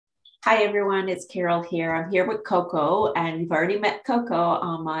Hi everyone, it's Carol here. I'm here with Coco, and you've already met Coco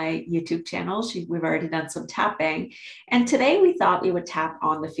on my YouTube channel. We've already done some tapping. And today we thought we would tap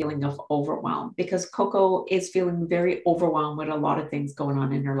on the feeling of overwhelm because Coco is feeling very overwhelmed with a lot of things going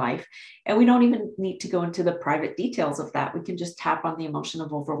on in her life. And we don't even need to go into the private details of that. We can just tap on the emotion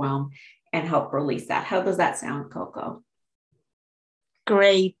of overwhelm and help release that. How does that sound, Coco?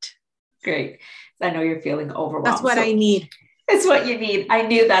 Great. Great. I know you're feeling That's overwhelmed. what I need. It's what you need. I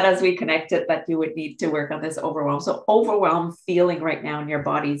knew that as we connected that you would need to work on this overwhelm. So overwhelm feeling right now in your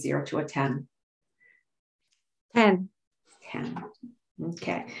body, 0 to a 10. 10. 10.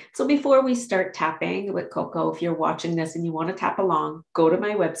 Okay. So before we start tapping with Coco, if you're watching this and you want to tap along, go to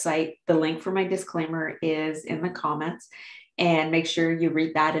my website. The link for my disclaimer is in the comments, and make sure you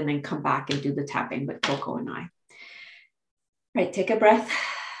read that and then come back and do the tapping with Coco and I. All right. Take a breath.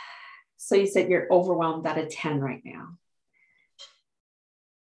 So you said you're overwhelmed at a 10 right now.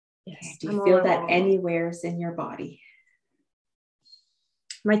 Yes. Do you feel that anywhere's in your body?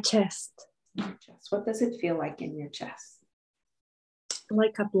 My chest. Your chest. What does it feel like in your chest?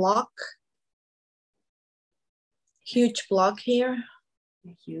 Like a block. Huge block here.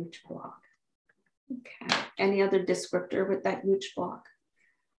 A huge block. Okay. Any other descriptor with that huge block?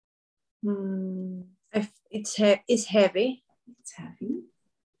 It's heavy. It's heavy.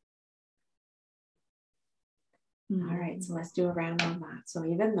 All right, so let's do a round on that. So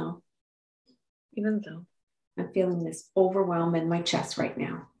even though I'm feeling this overwhelm in my chest right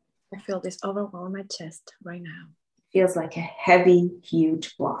now. I feel this overwhelm in my chest right now. Feels like a heavy,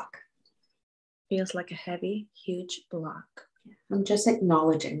 huge block. Feels like a heavy, huge block. I'm just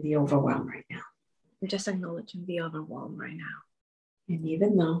acknowledging the overwhelm right now. I'm just acknowledging the overwhelm right now. And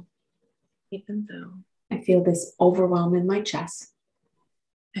even though I feel this overwhelm in my chest.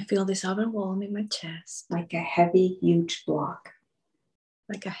 I feel this overwhelm in my chest. Like a heavy, huge block.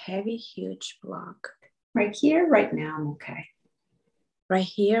 Like a heavy, huge block. Right here, right now, I'm okay. Right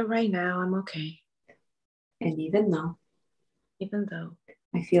here, right now, I'm okay. And even though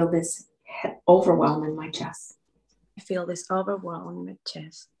I feel this overwhelm in my chest. I feel this overwhelm in my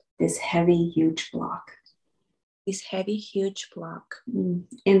chest. This heavy, huge block. This heavy, huge block.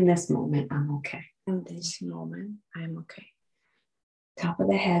 In this moment, I'm okay. In this moment, I'm okay. Top of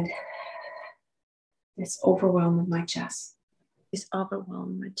the head. This overwhelm in my chest. This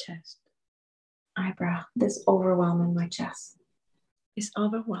overwhelm in my chest. Eyebrow. This overwhelm in my chest. This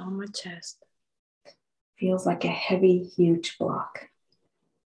overwhelm in my chest. Feels like a heavy, huge block.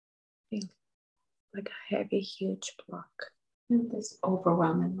 Feels like a heavy, huge block. And this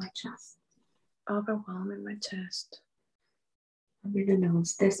overwhelm in my chest. Overwhelm in my chest. Under the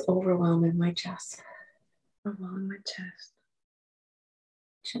nose. This overwhelm in my chest. Overwhelm in my chest.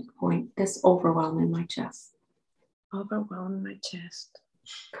 Chin point. This overwhelm in my chest. Overwhelm in my chest.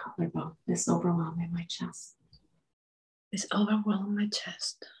 Collarbone. This overwhelm in my chest. This overwhelm in my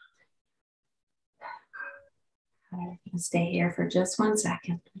chest. I'm going to stay here for just 1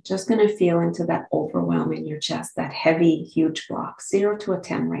 second. I'm just going to feel into that overwhelm in your chest, that heavy, huge block. 0 to a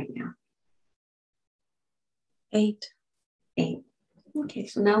 10 right now. 8. 8. Okay,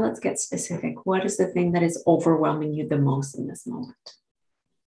 so now let's get specific. What is the thing that is overwhelming you the most in this moment?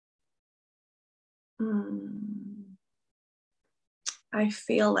 I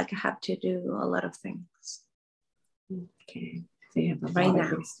feel like I have to do a lot of things. Okay, so you have a right lot now. of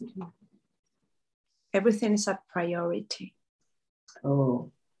things to do. Everything is a priority.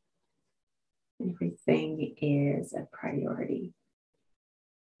 Oh, everything is a priority.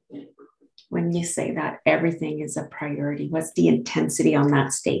 When you say that everything is a priority, what's the intensity on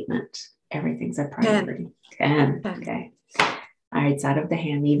that statement? Everything's a priority. 10. Okay. All right, it's out of the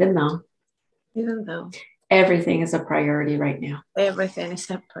hand, even though everything is a priority right now. Everything is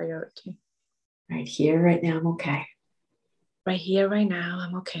a priority. Right here, right now, I'm okay. Right here, right now,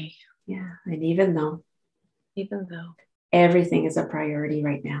 I'm okay. Yeah, and even though everything is a priority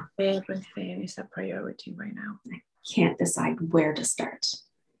right now. Everything is a priority right now. I can't decide where to start.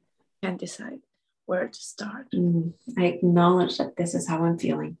 Can't decide where to start. I acknowledge that this is how I'm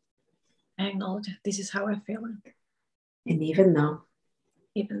feeling. I acknowledge that this is how I'm feeling. And even though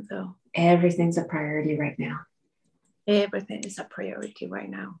everything's a priority right now. Everything is a priority right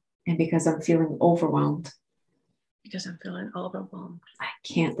now. And because I'm feeling overwhelmed. I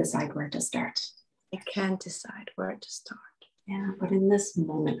can't decide where to start. I can't decide where to start. Yeah, but in this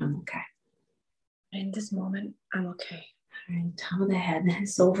moment, I'm okay. In this moment, I'm okay. All right, top of the head,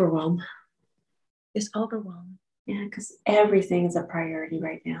 this overwhelm. This overwhelm. Yeah, because everything is a priority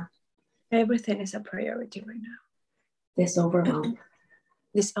right now. Everything is a priority right now. This overwhelm.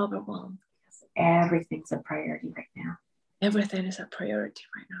 This overwhelm. Everything's a priority right now. Everything is a priority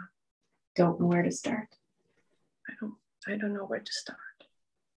right now. Don't know where to start. I don't know where to start.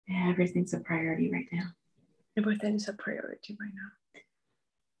 Everything's a priority right now. Everything is a priority right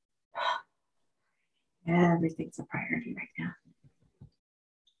now. Everything's a priority right now.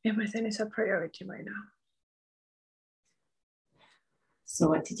 Everything is a priority right now. So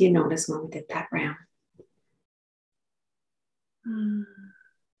what did you notice when we did that round?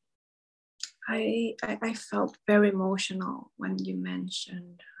 I felt very emotional when you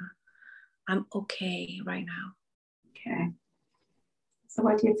mentioned I'm okay right now. Okay. So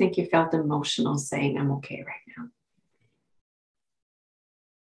what do you think you felt emotional saying I'm okay right now?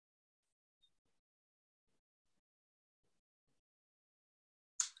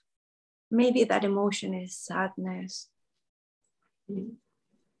 Maybe that emotion is sadness. Mm-hmm.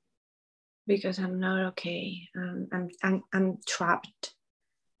 Because I'm not okay. I'm trapped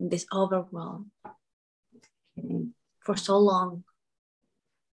in this overwhelm for so long.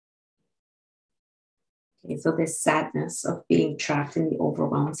 Okay, so this sadness of being trapped in the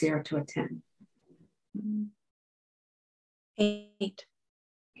overwhelm, 0 to a 10. 8.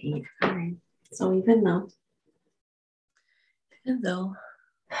 8. All right. So even though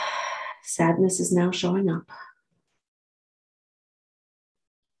sadness is now showing up.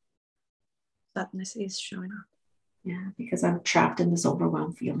 Sadness is showing up. Yeah, because I'm trapped in this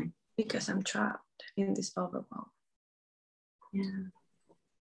overwhelmed feeling. Because I'm trapped in this overwhelm. Yeah.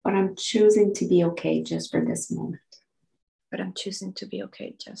 But I'm choosing to be okay just for this moment. But I'm choosing to be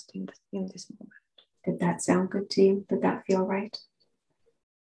okay just in this moment. Did that sound good to you? Did that feel right?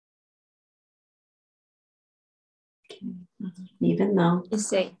 Okay. Mm-hmm. Even though it's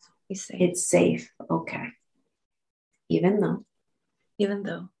safe. It's safe. It's safe. Okay. Even though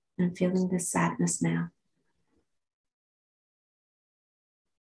I'm feeling this sadness now.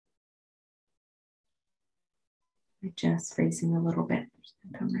 I'm just freezing a little bit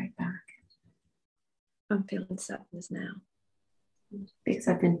and come right back. I'm feeling sadness now. Because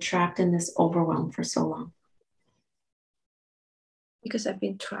I've been trapped in this overwhelm for so long. Because I've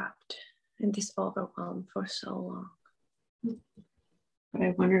been trapped in this overwhelm for so long. But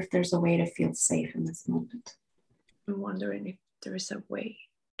I wonder if there's a way to feel safe in this moment. I'm wondering if there is a way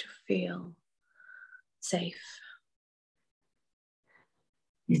to feel safe.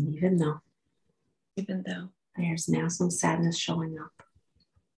 And even though there's now some sadness showing up.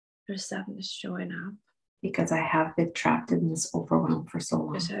 There's sadness showing up. Because I have been trapped in this overwhelm for so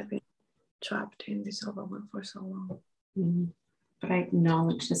long. Because I've been trapped in this overwhelm for so long. Mm-hmm. But I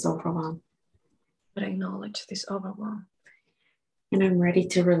acknowledge this overwhelm. And I'm ready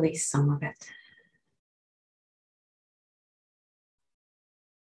to release some of it.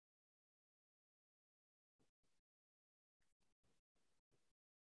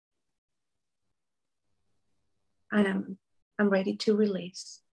 I'm ready to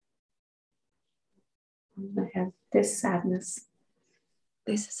release. I have this sadness.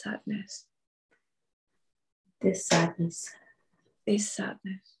 This sadness. This sadness. This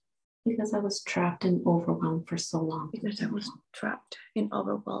sadness. Because I was trapped in overwhelm for so long. Because I was trapped in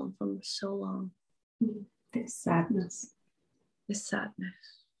overwhelm for so long. This sadness. This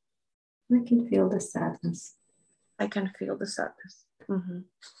sadness. I can feel the sadness. I can feel the sadness. Mm-hmm.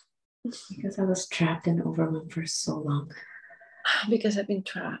 Because I was trapped in overwhelm for so long. Because I've been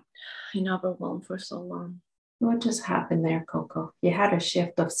trapped in overwhelm for so long. What just happened there, Coco? You had a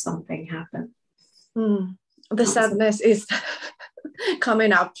shift of something happen. The sadness is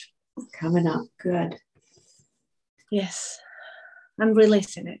coming up. Coming up, good. Yes, I'm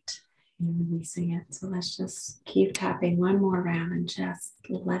releasing it. You're releasing it. So let's just keep tapping one more round and just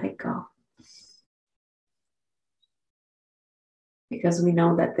let it go. Because we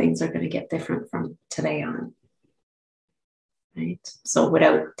know that things are going to get different from today on. Right? So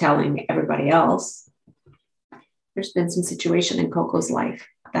without telling everybody else, there's been some situation in Coco's life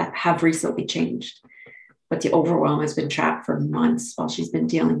that have recently changed. But the overwhelm has been trapped for months while she's been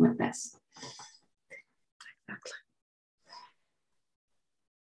dealing with this. Exactly.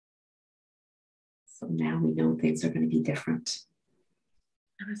 So now we know things are going to be different.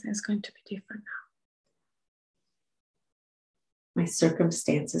 Everything's going to be different now. My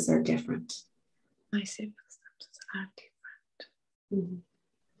circumstances are different. My circumstances are different. Mm-hmm.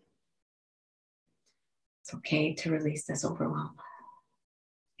 It's okay to release this overwhelm.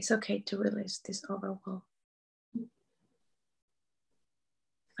 It's okay to release this overwhelm.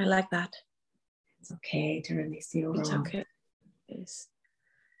 I like that. It's okay to release the overwhelm. It's okay.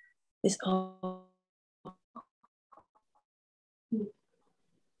 This all.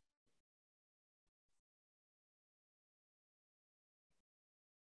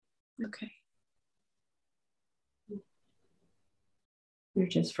 Okay. You're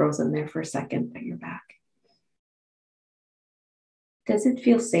just frozen there for a second, but you're back. Does it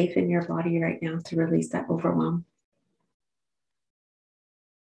feel safe in your body right now to release that overwhelm?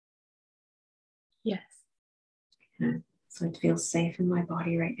 Yes. Yeah. So it feels safe in my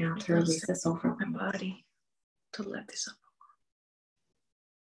body right now to release this overwhelm. My body to let this up.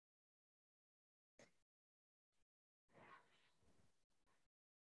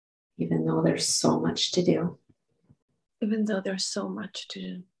 Even though there's so much to do. Even though there's so much to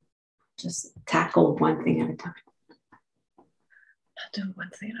do. Just tackle one thing at a time. Do one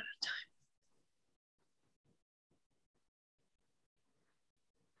thing at a time.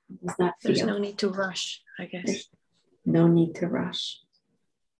 How does that feel? There's no need to rush, I guess. There's no need to rush.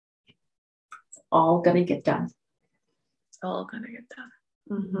 It's all going to get done. It's all going to get done.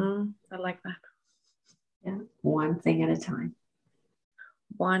 Mm-hmm. I like that. Yeah, one thing at a time.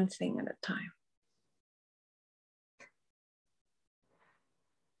 One thing at a time.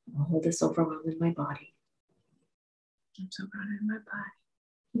 I'll hold this overwhelm in my body. I'm so proud in my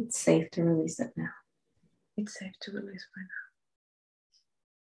body. It's safe to release it now. It's safe to release right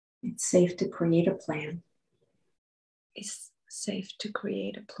now. It's safe to create a plan. It's safe to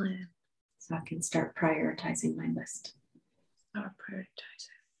create a plan. So I can start prioritizing my list. Start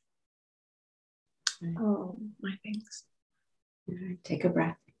prioritizing. Right. Oh, my things. All right, take a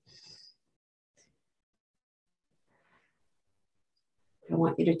breath. I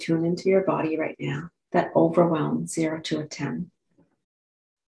want you to tune into your body right now. That overwhelm, 0 to a 10.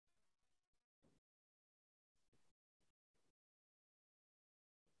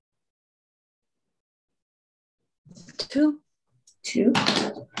 2. 2.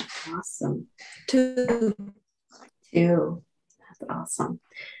 Awesome. 2. 2. That's awesome.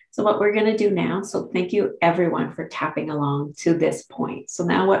 So what we're going to do now, so thank you everyone for tapping along to this point. So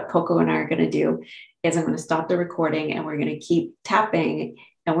now what Coco and I are going to do is I'm going to stop the recording and we're going to keep tapping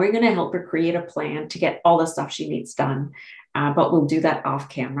and we're going to help her create a plan to get all the stuff she needs done. But we'll do that off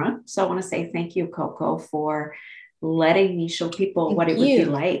camera. So I want to say thank you, Coco, for letting me show people what it would be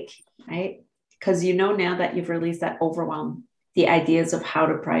like, right? Because you know now that you've released that overwhelm, the ideas of how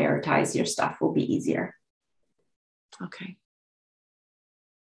to prioritize your stuff will be easier. Okay.